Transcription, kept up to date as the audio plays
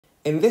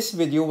In this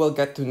video, we'll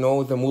get to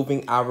know the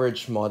moving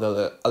average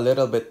model a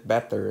little bit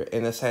better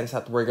in the sense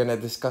that we're going to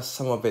discuss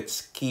some of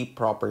its key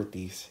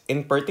properties.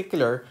 In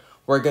particular,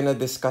 we're going to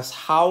discuss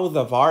how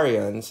the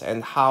variance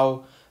and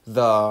how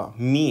the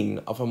mean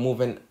of a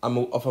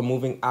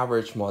moving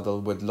average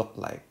model would look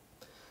like.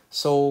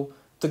 So,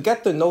 to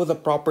get to know the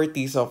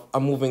properties of a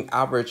moving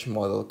average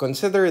model,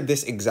 consider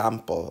this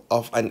example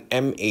of an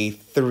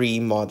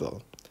MA3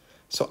 model.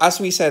 So as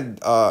we said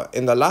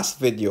in the last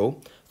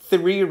video,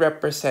 3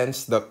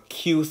 represents the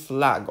qth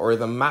lag or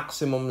the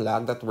maximum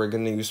lag that we're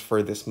going to use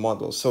for this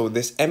model. So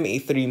this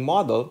MA3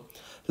 model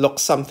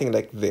looks something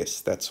like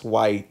this. That's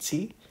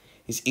yt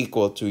is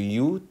equal to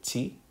ut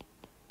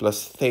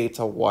plus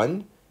theta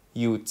 1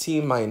 ut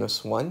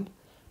minus 1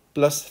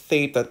 plus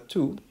theta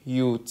 2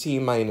 ut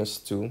minus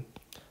 2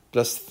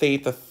 plus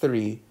theta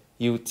 3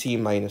 ut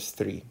minus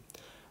 3.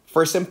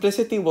 For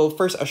simplicity, we'll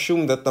first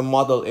assume that the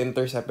model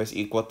intercept is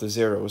equal to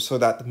 0, so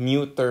that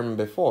mu term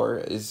before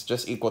is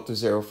just equal to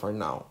 0 for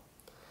now.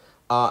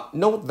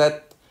 Note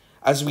that,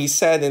 as we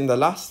said in the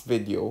last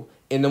video,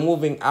 in the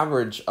moving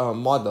average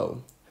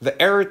model,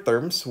 the error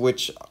terms,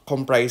 which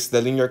comprise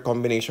the linear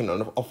combination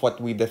of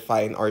what we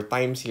define our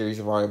time series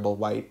variable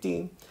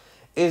yt,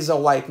 is a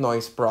white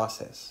noise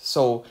process.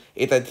 So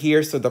it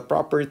adheres to the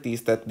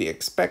properties that the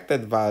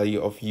expected value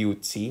of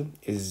ut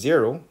is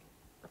 0,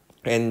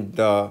 and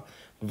the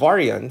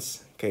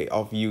variance, okay,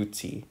 of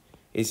ut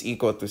is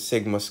equal to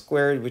sigma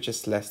squared, which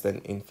is less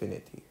than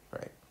infinity,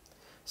 right?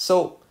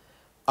 So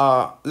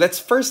let's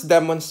first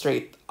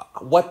demonstrate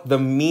what the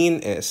mean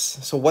is.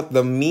 So what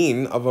the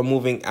mean of a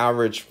moving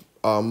average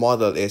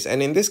model is.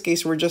 And in this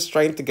case, we're just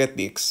trying to get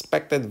the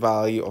expected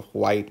value of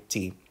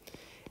yt.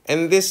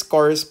 And this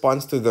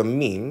corresponds to the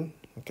mean,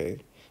 okay,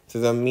 to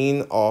the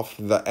mean of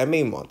the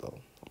MA model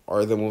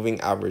or the moving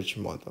average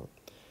model.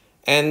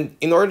 And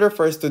in order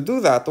for us to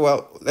do that,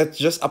 well, let's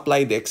just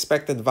apply the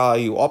expected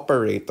value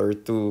operator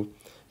to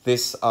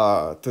this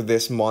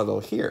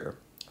model here.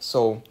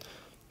 So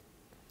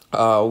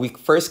we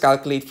first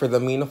calculate for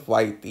the mean of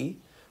yt.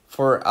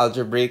 For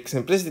algebraic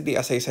simplicity,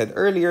 as I said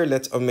earlier,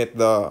 let's omit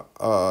the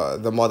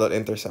model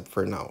intercept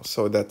for now.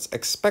 So that's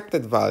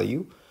expected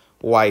value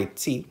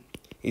yt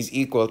is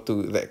equal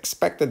to the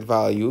expected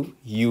value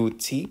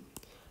ut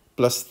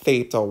plus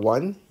theta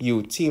 1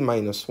 ut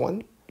minus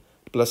 1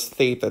 plus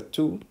theta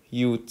 2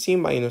 ut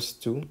minus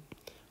 2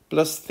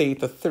 plus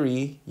theta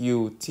 3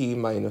 ut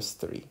minus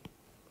 3.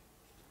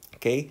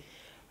 Okay,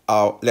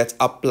 let's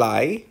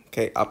apply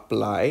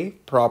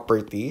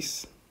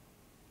properties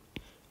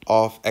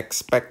of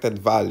expected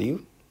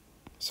value.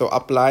 So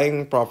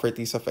applying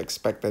properties of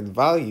expected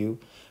value,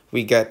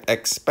 we get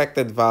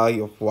expected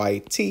value of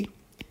yt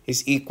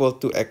is equal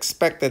to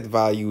expected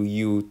value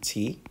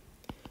ut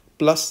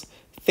plus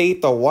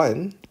theta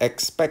 1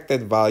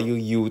 expected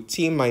value ut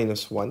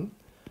minus 1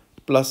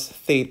 plus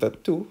theta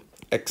 2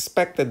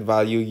 expected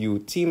value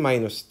ut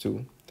minus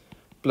 2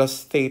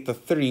 plus theta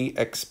 3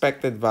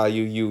 expected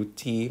value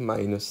ut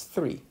minus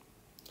 3.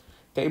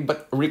 Okay,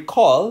 but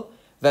recall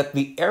that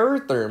the error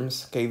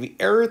terms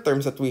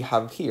that we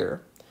have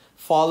here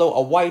follow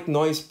a white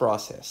noise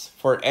process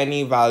for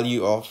any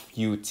value of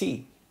ut.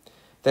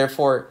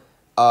 Therefore,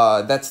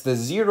 that's the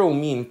zero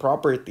mean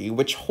property,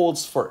 which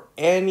holds for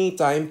any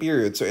time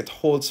period. So it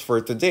holds for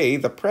today,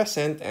 the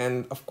present,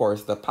 and of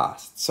course the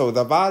past. So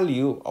the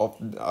value of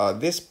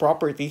this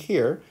property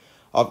here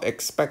of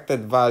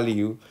expected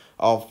value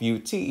of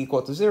ut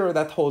equal to 0,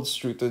 that holds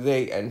true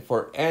today and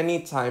for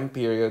any time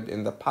period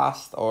in the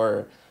past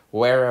or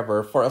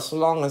wherever, for as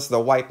long as the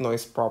white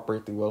noise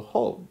property will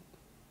hold.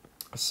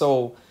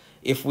 So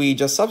if we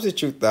just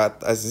substitute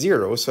that as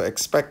 0, so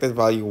expected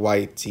value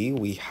yt,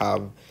 we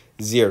have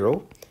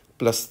 0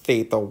 plus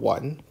theta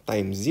 1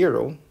 times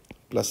 0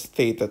 plus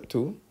theta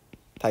 2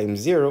 times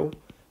 0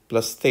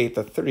 plus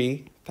theta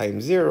 3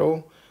 times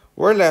 0,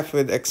 we're left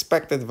with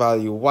expected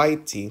value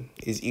yt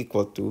is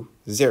equal to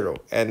 0.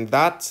 And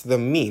that's the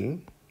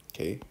mean,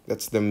 okay,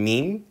 that's the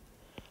mean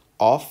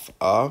of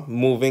a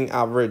moving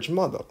average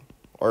model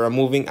or a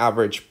moving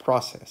average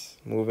process.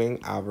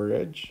 Moving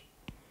average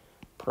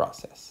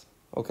process,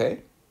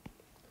 okay?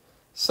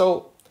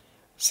 So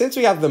since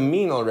we have the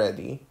mean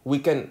already, we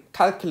can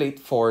calculate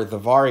for the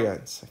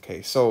variance.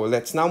 Okay, so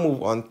let's now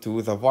move on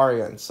to the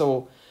variance.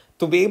 So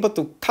to be able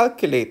to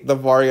calculate the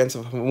variance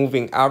of a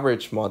moving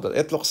average model,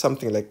 it looks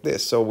something like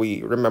this. So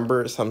we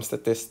remember some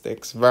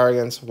statistics,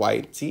 variance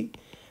yt,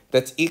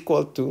 that's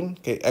equal to,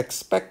 okay,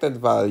 expected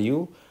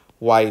value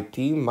yt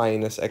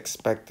minus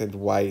expected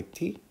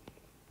yt,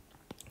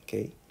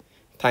 okay,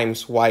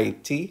 times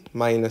yt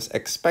minus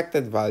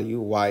expected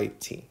value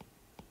yt.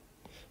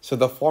 So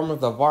the form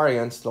of the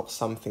variance looks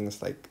something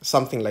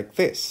like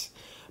this.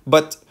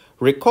 But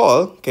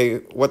recall, okay,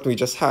 what we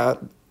just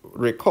had,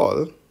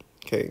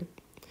 okay,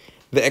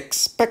 the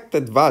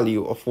expected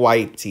value of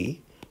yt,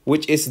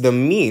 which is the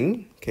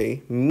mean,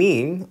 okay,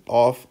 mean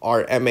of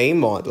our MA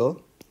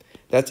model,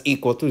 that's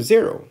equal to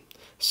 0.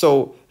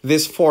 So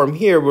this form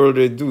here will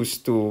reduce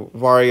to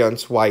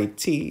variance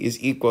yt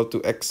is equal to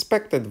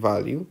expected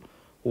value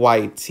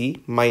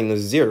yt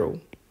minus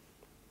 0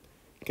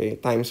 okay,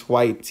 times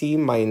yt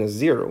minus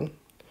 0,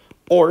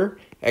 or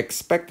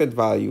expected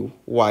value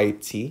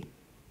yt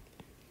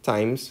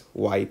times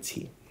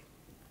yt.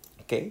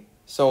 Okay,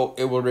 so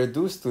it will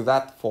reduce to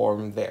that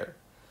form there.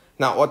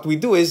 Now, what we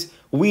do is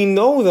we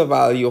know the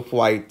value of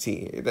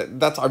yt.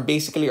 That's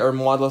basically our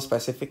model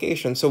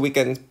specification. So we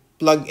can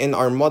plug in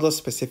our model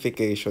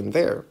specification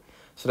there.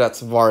 So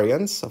that's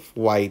variance of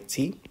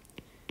yt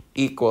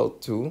equal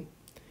to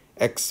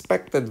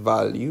expected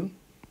value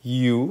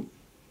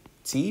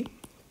ut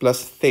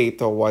plus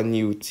theta 1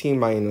 ut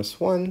minus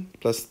 1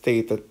 plus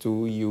theta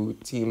 2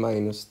 ut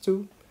minus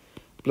 2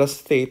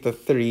 plus theta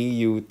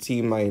 3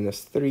 ut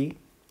minus 3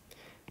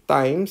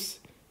 times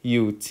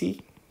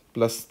ut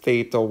plus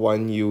theta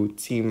 1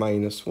 ut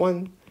minus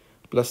 1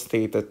 plus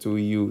theta 2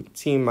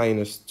 ut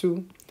minus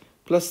 2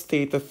 plus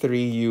theta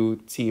 3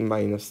 ut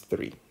minus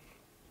 3.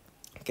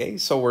 Okay,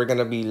 so we're going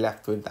to be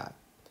left with that.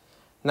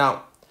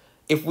 Now,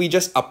 if we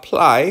just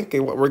apply, okay,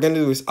 what we're going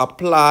to do is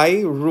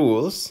apply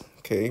rules,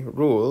 okay,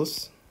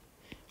 rules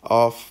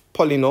of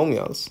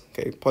polynomials,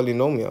 okay,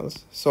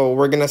 polynomials. So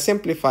we're going to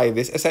simplify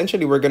this.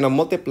 Essentially, we're going to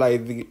multiply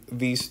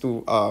these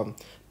two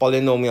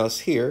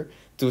polynomials here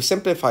to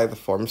simplify the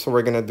form. So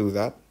we're going to do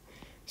that.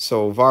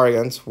 So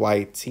variance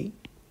yt,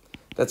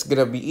 that's going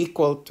to be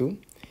equal to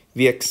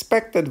the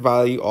expected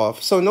value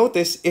of, so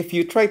notice if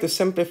you try to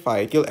simplify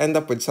it, you'll end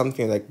up with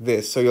something like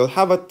this. So you'll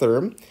have a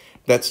term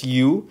that's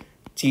ut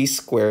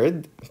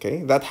squared,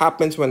 okay, that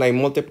happens when I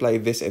multiply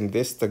this and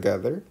this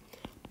together,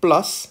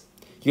 plus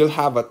you'll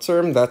have a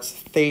term that's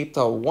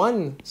theta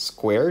 1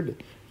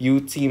 squared,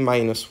 ut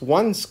minus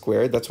 1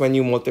 squared, that's when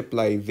you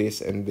multiply this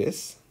and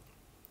this,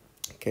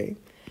 okay,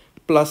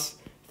 plus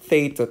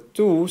theta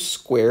 2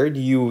 squared,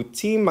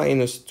 ut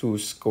minus 2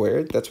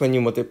 squared, that's when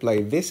you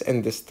multiply this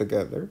and this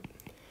together,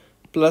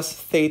 plus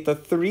theta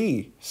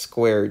 3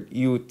 squared,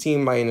 ut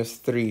minus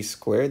 3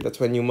 squared, that's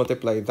when you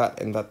multiply that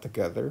and that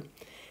together.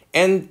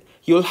 And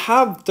you'll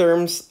have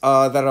terms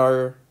that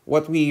are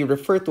what we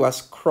refer to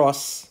as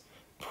cross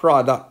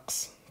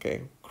products,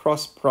 okay,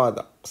 cross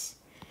products.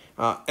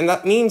 And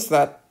that means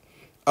that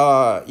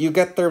you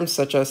get terms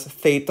such as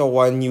theta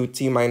 1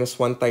 ut minus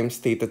 1 times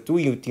theta 2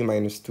 ut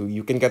minus 2.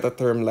 You can get a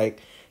term like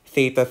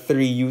theta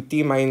 3 ut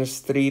minus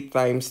 3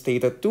 times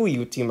theta 2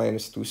 ut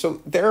minus 2.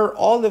 So there are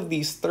all of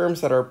these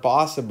terms that are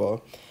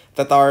possible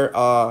that are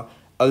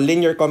a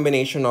linear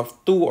combination of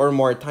two or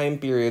more time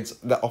periods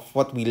of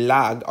what we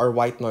lag our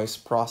white noise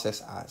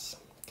process as,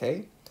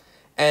 okay?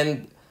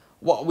 And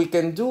what we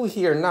can do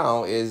here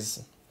now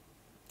is,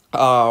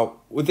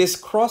 with this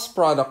cross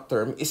product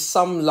term is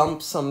some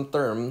lump sum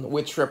term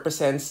which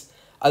represents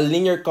a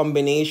linear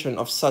combination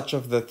of such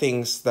of the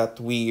things that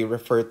we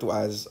refer to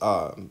as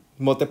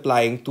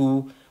multiplying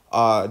two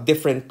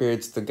different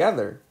periods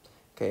together,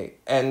 okay?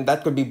 And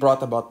that could be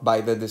brought about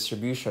by the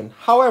distribution.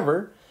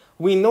 However,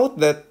 we note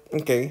that,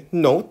 okay,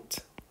 note,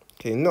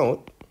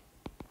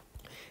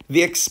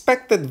 the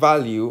expected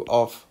value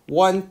of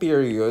one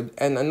period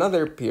and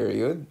another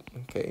period,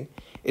 okay,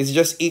 is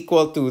just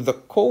equal to the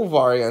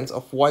covariance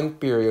of one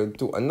period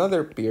to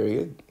another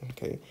period,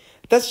 okay?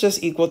 That's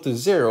just equal to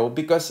 0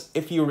 because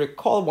if you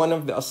recall one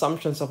of the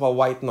assumptions of a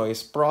white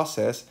noise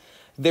process,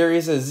 there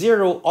is a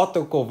 0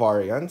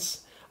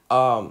 autocovariance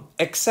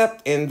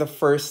except in the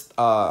first,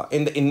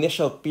 in the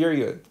initial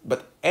period.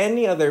 But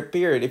any other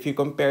period, if you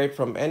compare it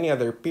from any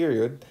other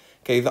period,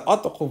 okay, the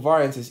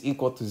autocovariance is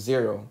equal to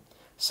 0.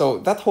 So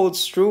that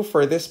holds true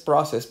for this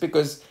process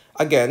because,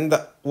 again,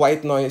 the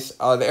white noise,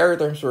 the error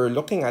terms we're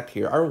looking at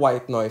here are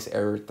white noise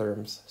error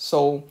terms.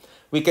 So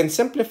we can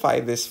simplify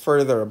this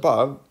further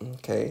above,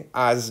 okay,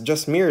 as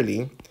just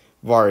merely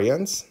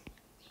variance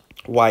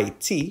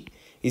yt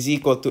is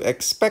equal to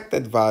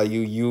expected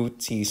value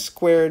ut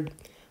squared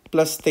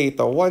plus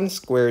theta 1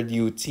 squared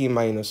ut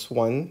minus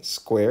 1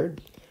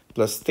 squared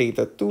plus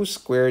theta 2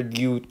 squared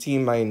ut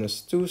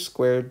minus 2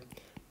 squared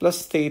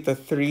plus theta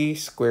 3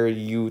 squared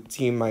ut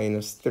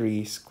minus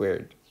 3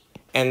 squared.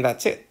 And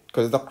that's it,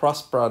 because the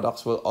cross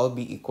products will all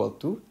be equal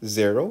to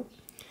 0.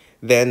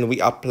 Then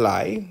we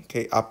apply,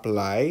 okay,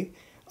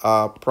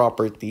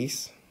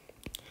 properties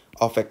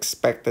of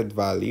expected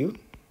value.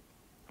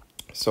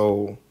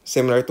 So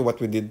similar to what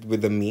we did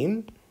with the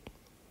mean.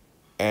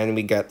 And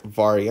we get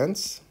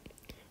variance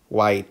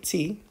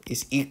yt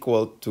is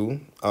equal to,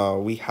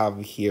 we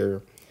have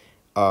here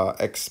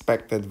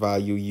expected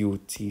value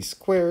ut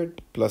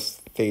squared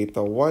plus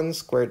theta 1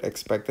 squared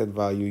expected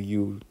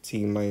value ut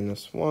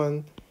minus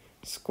 1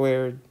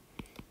 squared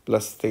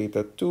plus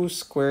theta 2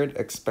 squared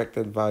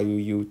expected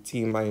value ut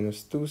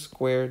minus 2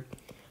 squared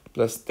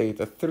plus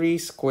theta 3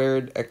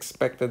 squared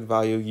expected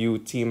value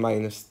ut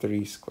minus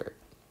 3 squared.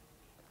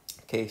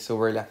 Okay, so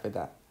we're left with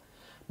that.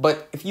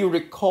 But if you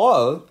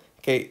recall,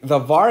 okay, the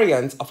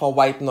variance of a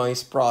white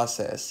noise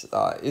process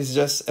is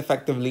just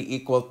effectively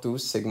equal to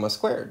sigma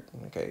squared.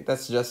 Okay,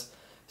 that's just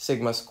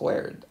sigma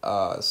squared.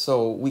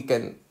 So we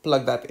can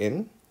plug that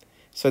in.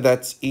 So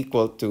that's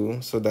equal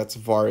to, so that's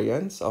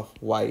variance of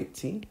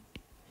yt.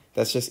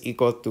 That's just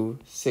equal to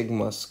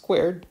sigma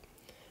squared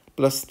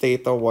plus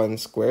theta 1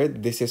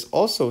 squared. This is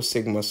also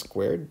sigma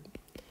squared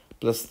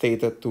plus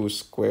theta 2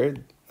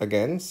 squared,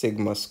 again,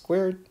 sigma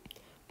squared,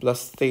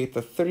 plus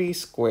theta 3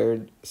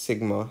 squared,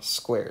 sigma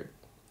squared.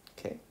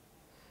 Okay.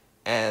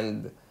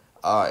 And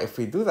if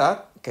we do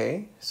that,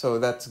 okay, so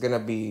that's gonna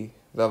be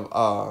the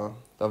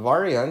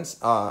variance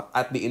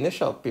at the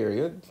initial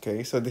period.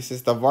 Okay, so this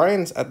is the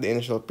variance at the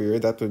initial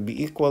period. That would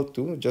be equal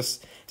to,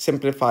 just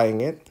simplifying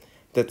it,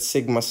 that's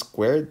sigma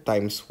squared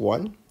times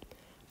 1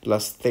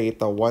 plus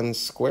theta 1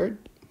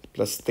 squared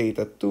plus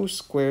theta 2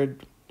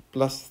 squared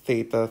plus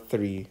theta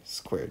 3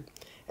 squared.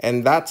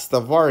 And that's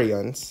the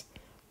variance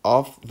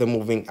of the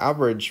moving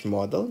average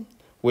model,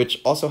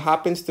 which also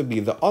happens to be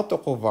the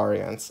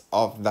autocovariance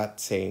of that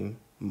same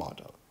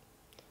model.